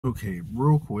Okay,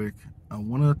 real quick, I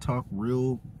want to talk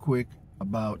real quick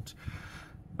about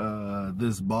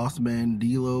this BossaMan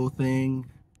D-Lo thing.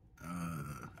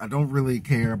 I don't really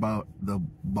care about the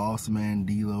BossaMan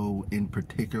D-Lo in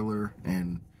particular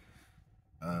and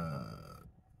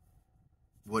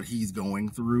what he's going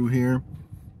through here.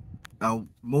 I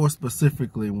more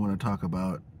specifically want to talk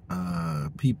about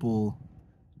people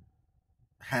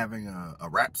having a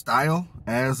rap style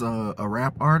as a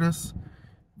rap artist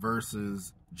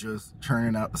versus just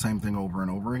churning out the same thing over and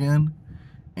over again.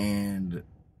 And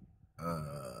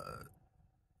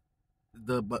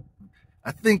but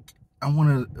I think I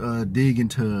want to dig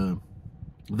into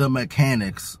the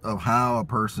mechanics of how a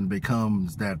person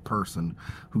becomes that person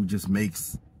who just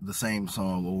makes the same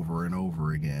song over and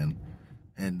over again,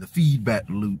 and the feedback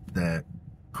loop that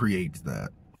creates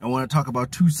that. I want to talk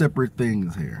about two separate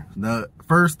things here. The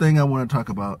first thing I want to talk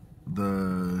about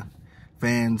the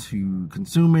fans who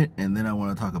consume it, and then I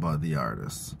want to talk about the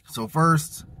artists. So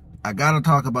first, I gotta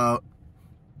talk about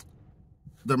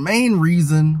the main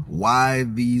reason why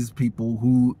these people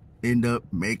who end up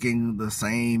making the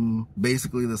same,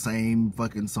 basically the same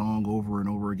fucking song over and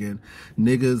over again,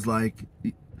 niggas like,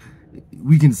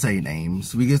 we can say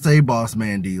names. We can say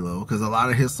BossaMan D-Lo, because a lot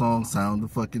of his songs sound the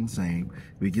fucking same.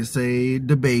 We can say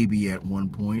Da Baby at one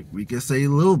point. We can say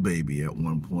Lil Baby at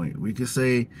one point. We can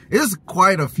say, it's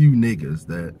quite a few niggas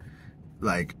that,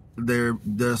 like, their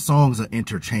songs are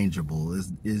interchangeable.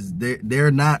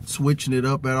 They're not switching it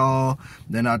up at all.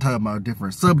 They're not talking about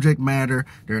different subject matter.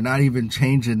 They're not even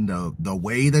changing the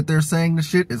way that they're saying the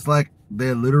shit. It's like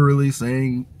they're literally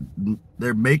saying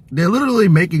they're literally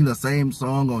making the same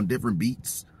song on different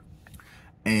beats.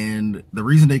 And the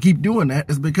reason they keep doing that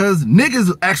is because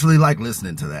niggas actually like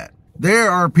listening to that. There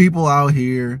are people out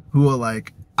here who are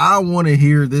like, I want to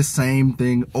hear this same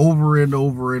thing over and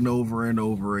over and over and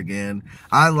over again.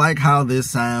 I like how this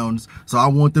sounds, so I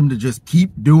want them to just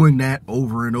keep doing that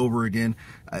over and over again.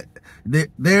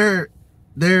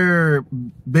 They're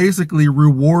basically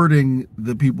rewarding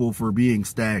the people for being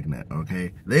stagnant,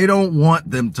 okay? They don't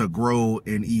want them to grow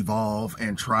and evolve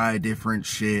and try different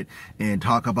shit and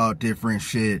talk about different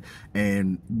shit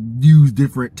and use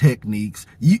different techniques.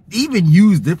 You even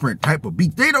use different type of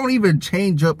beats. They don't even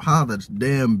change up how the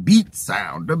damn beats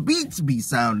sound. The beats be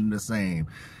sounding the same.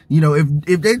 You know,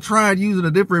 if they tried using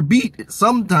a different beat,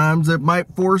 sometimes it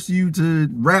might force you to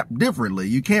rap differently.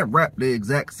 You can't rap the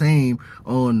exact same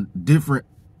on different.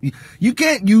 You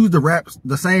can't use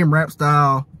the same rap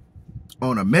style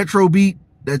on a Metro beat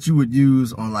that you would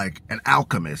use on like an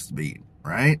Alchemist beat,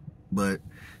 right? But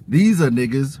these are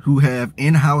niggas who have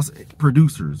in-house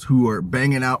producers who are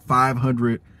banging out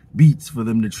 500 beats for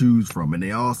them to choose from, and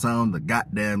they all sound the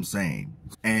goddamn same.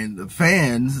 And the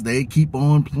fans, they keep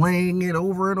on playing it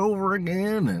over and over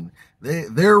again, and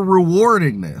they're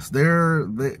rewarding this.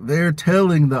 They're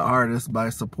telling the artist by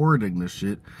supporting this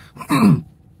shit,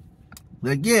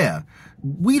 like, yeah,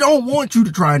 we don't want you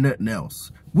to try nothing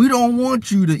else. We don't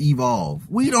want you to evolve.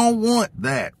 We don't want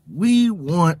that. We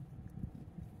want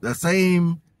the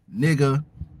same nigga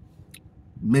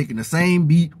making the same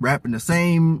beat, rapping the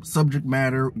same subject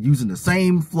matter, using the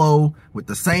same flow, with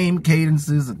the same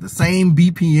cadences, at the same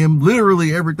BPM,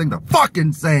 literally everything the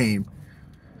fucking same.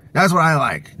 That's what I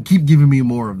like. Keep giving me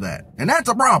more of that. And that's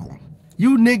a problem.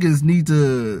 You niggas need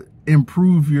to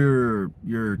improve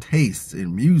your tastes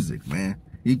in music, man.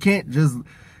 You can't just,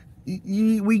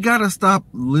 we gotta stop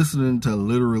listening to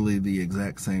literally the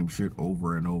exact same shit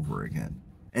over and over again.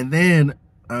 And then,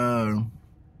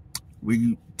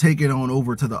 we take it on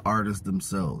over to the artists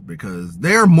themselves, because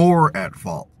they're more at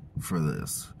fault for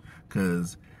this,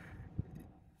 because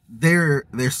they're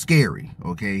scary,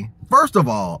 okay? First of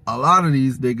all, a lot of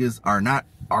these niggas are not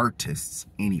artists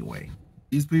anyway.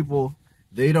 These people,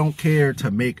 they don't care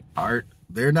to make art.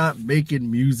 They're not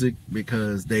making music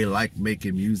because they like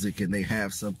making music and they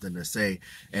have something to say,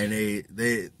 and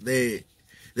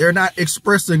they're not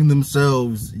expressing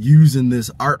themselves using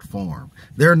this art form.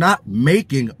 They're not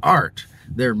making art.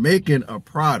 They're making a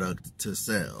product to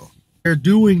sell. They're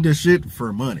doing the shit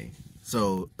for money.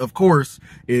 So, of course,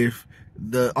 if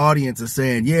the audience is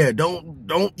saying, yeah,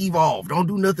 don't evolve, don't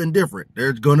do nothing different,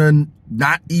 they're gonna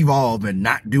not evolve and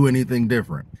not do anything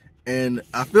different. And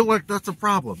I feel like that's a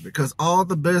problem, because all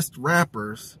the best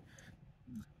rappers,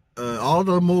 all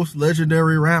the most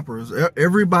legendary rappers,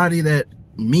 everybody that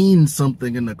means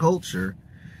something in the culture,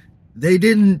 they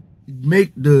didn't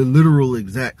make the literal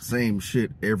exact same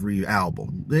shit every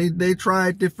album. They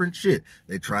tried different shit.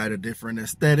 They tried a different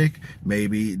aesthetic.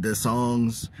 Maybe the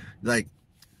songs, like,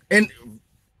 and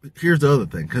here's the other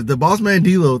thing, because the BossaMan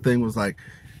D-Lo thing was like,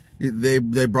 they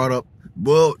brought up,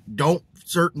 well, don't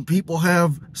certain people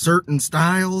have certain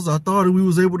styles. I thought we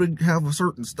was able to have a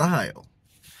certain style.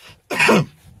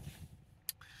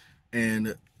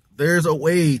 And there's a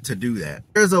way to do that.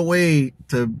 There's a way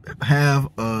to have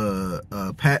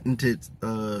a patented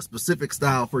specific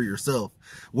style for yourself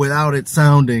without it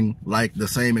sounding like the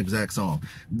same exact song.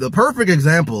 The perfect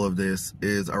example of this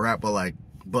is a rapper like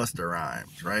Busta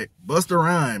Rhymes, right? Busta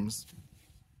Rhymes,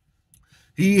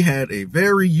 he had a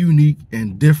very unique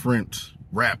and different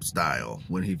rap style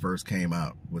when he first came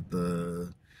out with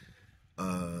the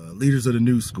Leaders of the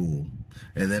New School.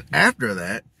 And then after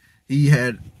that,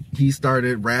 he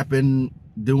started rapping,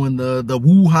 doing the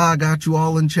woo-ha got you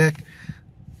all in check.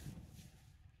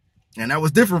 And that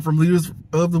was different from Leaders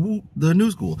of the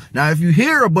New School. Now, if you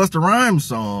hear a Busta Rhymes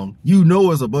song, you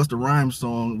know it's a Busta Rhymes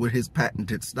song with his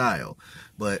patented style.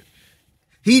 But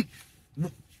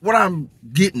what I'm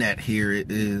getting at here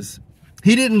is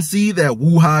he didn't see that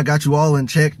woo-ha got you all in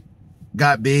check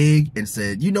got big and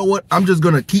said, you know what, I'm just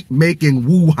going to keep making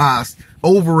woo-has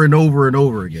over and over and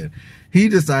over again. He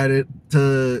decided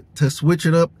to switch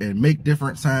it up and make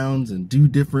different sounds and do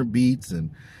different beats.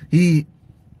 And he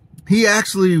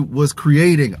actually was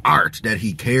creating art that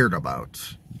he cared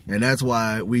about. And that's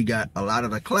why we got a lot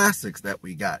of the classics that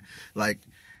we got. Like,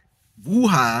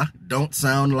 woo-ha don't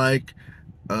sound like,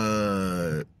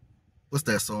 what's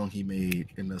that song he made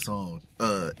in the song?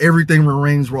 Everything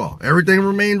Remains Raw. Everything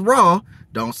Remains Raw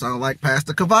don't sound like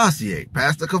Pastor Cavassier.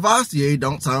 Pastor Cavassier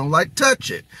don't sound like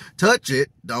Touch It. Touch It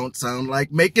don't sound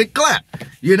like Make It Clap.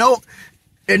 You know?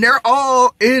 And they're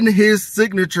all in his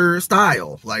signature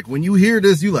style. Like, when you hear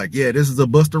this, you like, yeah, this is a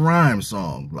Busta Rhymes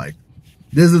song. Like,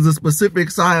 this is a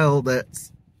specific style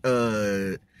that's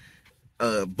Busta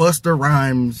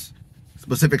Rhymes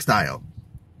specific style.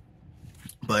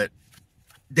 But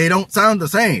they don't sound the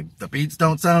same. The beats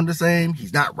don't sound the same.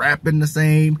 He's not rapping the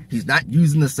same. He's not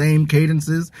using the same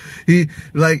cadences. He,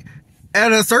 like,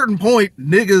 at a certain point,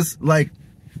 niggas, like,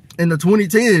 in the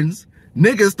 2010s,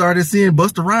 niggas started seeing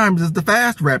Busta Rhymes as the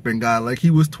fast rapping guy, like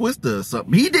he was Twista or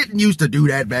something. He didn't used to do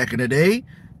that back in the day.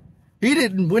 He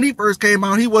didn't, when he first came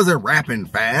out, he wasn't rapping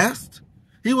fast.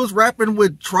 He was rapping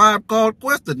with Tribe Called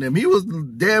Quest and them. He was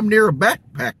damn near a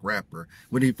backpack rapper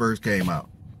when he first came out.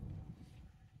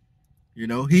 You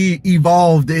know, he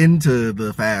evolved into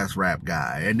the fast rap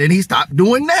guy, and then he stopped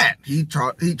doing that. He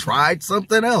tried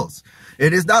something else.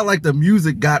 And it's not like the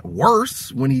music got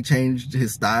worse when he changed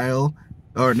his style,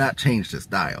 or not changed his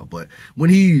style, but when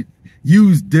he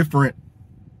used different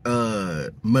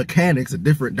mechanics and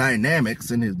different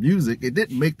dynamics in his music, it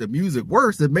didn't make the music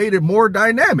worse. It made it more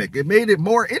dynamic. It made it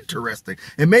more interesting.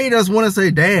 It made us want to say,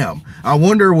 damn, I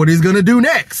wonder what he's going to do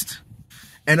next.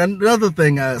 And another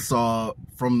thing I saw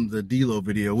from the D-Lo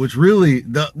video, which really,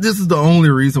 this is the only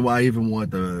reason why I even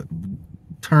wanted to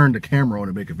turn the camera on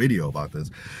and make a video about this.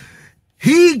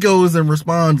 He goes and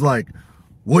responds like,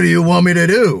 what do you want me to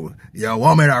do? You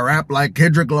want me to rap like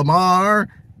Kendrick Lamar?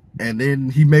 And then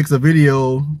he makes a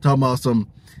video talking about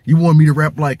you want me to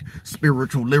rap like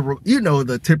spiritual, lyrical, you know,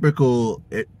 the typical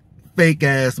fake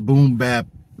ass boom bap,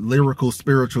 lyrical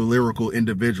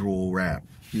individual rap.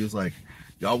 He was like,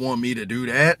 y'all want me to do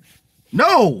that?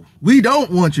 No, we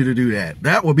don't want you to do that.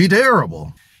 That would be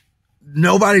terrible.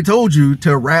 Nobody told you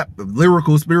to rap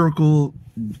lyrical, spiritual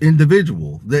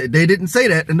individual. They didn't say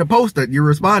that in the post that you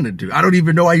responded to. I don't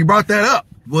even know why you brought that up.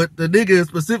 What the nigga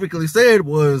specifically said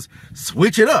was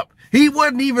switch it up. He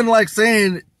wasn't even like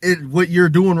saying what you're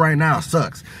doing right now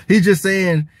sucks. He's just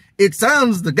saying it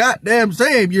sounds the goddamn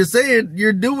same. You're saying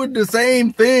you're doing the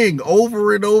same thing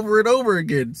over and over and over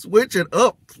again. Switch it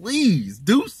up, please.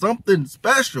 Do something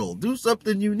special. Do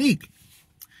something unique.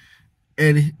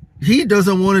 And he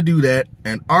doesn't want to do that.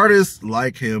 And artists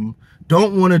like him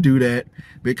don't want to do that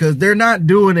because they're not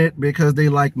doing it because they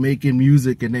like making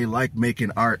music and they like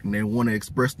making art and they want to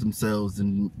express themselves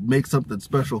and make something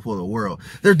special for the world.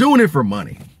 They're doing it for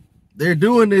money. They're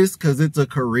doing this because it's a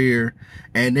career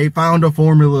and they found a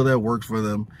formula that works for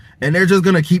them. And they're just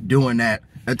going to keep doing that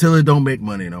until it don't make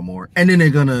money no more. And then they're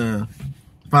going to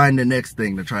find the next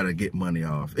thing to try to get money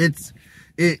off.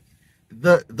 The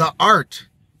art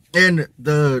and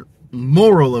the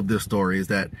moral of this story is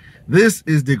that this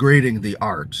is degrading the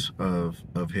art of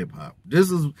hip hop. This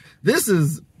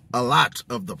is a lot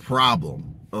of the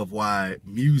problem of why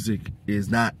music is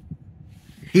not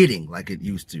hitting like it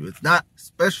used to. It's not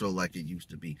special like it used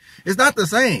to be. It's not the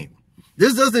same.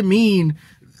 This doesn't mean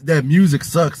that music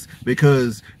sucks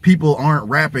because people aren't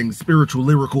rapping spiritual,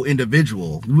 lyrical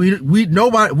individual.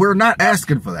 We're not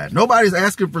asking for that. Nobody's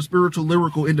asking for spiritual,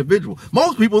 lyrical individual.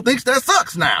 Most people think that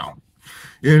sucks now.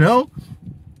 You know?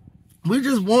 We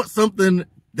just want something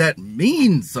that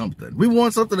means something. We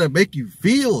want something that make you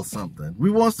feel something. We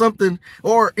want something,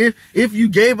 or if you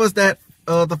gave us that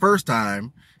the first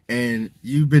time and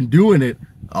you've been doing it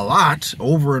a lot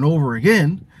over and over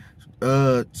again,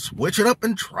 switch it up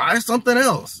and try something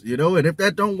else, you know. And if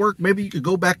that don't work, maybe you could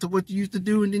go back to what you used to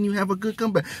do and then you have a good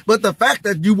comeback. But the fact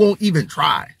that you won't even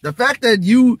try, the fact that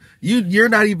you're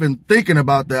not even thinking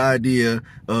about the idea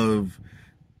of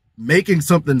making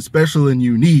something special and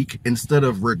unique instead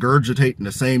of regurgitating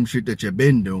the same shit that you've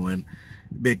been doing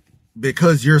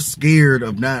because you're scared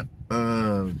of not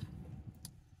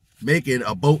making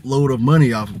a boatload of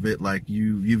money off of it like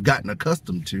you've gotten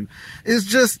accustomed to. It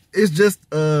just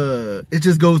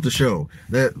goes to show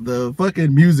that the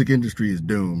fucking music industry is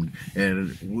doomed.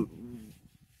 And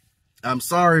I'm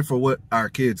sorry for what our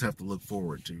kids have to look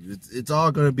forward to. It's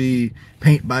all going to be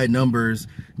paint by numbers,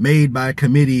 made by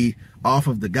committee, off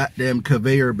of the goddamn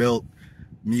conveyor belt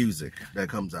music that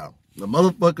comes out. The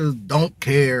motherfuckers don't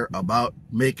care about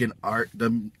making art.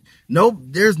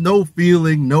 There's no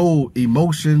feeling, no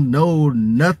emotion,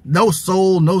 no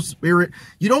soul, no spirit.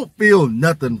 You don't feel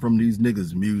nothing from these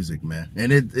niggas' music, man.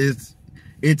 And it's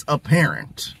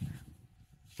apparent.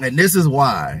 And this is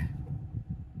why,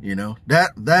 you know,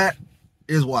 that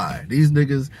is why these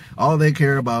niggas, all they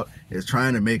care about is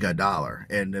trying to make $1,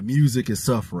 and the music is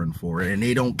suffering for it, and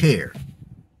they don't care.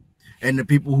 And the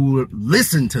people who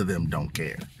listen to them don't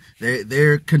care.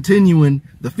 They're continuing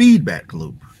the feedback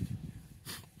loop.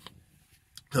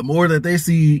 The more that they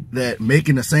see that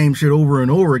making the same shit over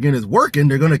and over again is working,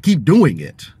 they're going to keep doing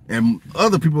it. And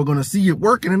other people are going to see it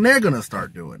working and they're going to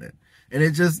start doing it. And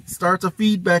it just starts a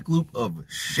feedback loop of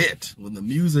shit when the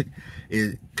music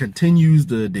continues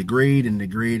to degrade and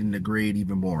degrade and degrade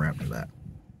even more after that.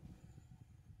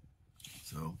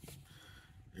 So,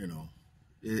 you know,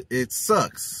 it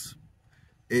sucks.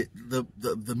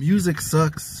 The music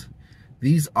sucks.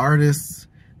 These artists,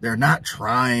 they're not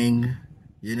trying.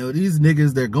 You know, these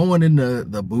niggas, they're going in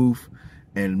the booth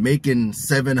and making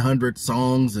 700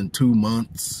 songs in 2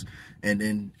 months and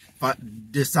then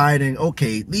deciding,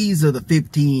 okay, these are the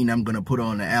 15 I'm going to put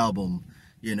on the album.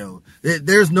 You know,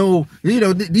 there's no, you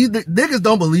know, these niggas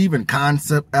don't believe in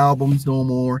concept albums no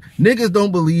more. Niggas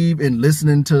don't believe in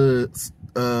listening to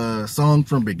songs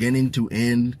from beginning to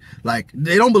end. Like,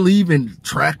 they don't believe in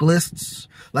track lists.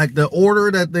 Like, the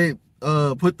order that they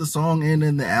put the song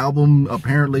in the album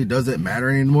apparently doesn't matter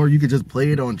anymore. You could just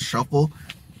play it on shuffle.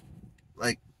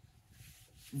 Like,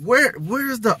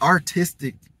 where's the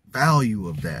artistic value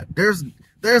of that?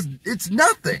 It's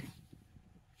nothing.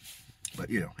 But,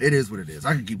 you know, it is what it is.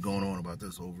 I can keep going on about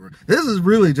this over. This is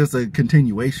really just a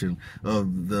continuation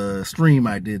of the stream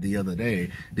I did the other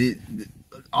day.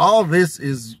 All this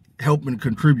is helping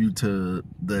contribute to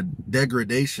the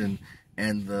degradation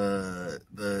and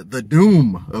the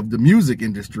doom of the music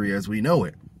industry as we know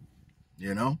it.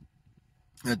 You know?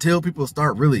 Until people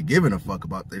start really giving a fuck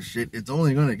about this shit, it's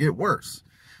only going to get worse.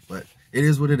 But it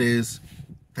is what it is.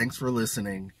 Thanks for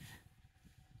listening.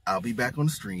 I'll be back on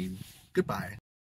the stream. Goodbye.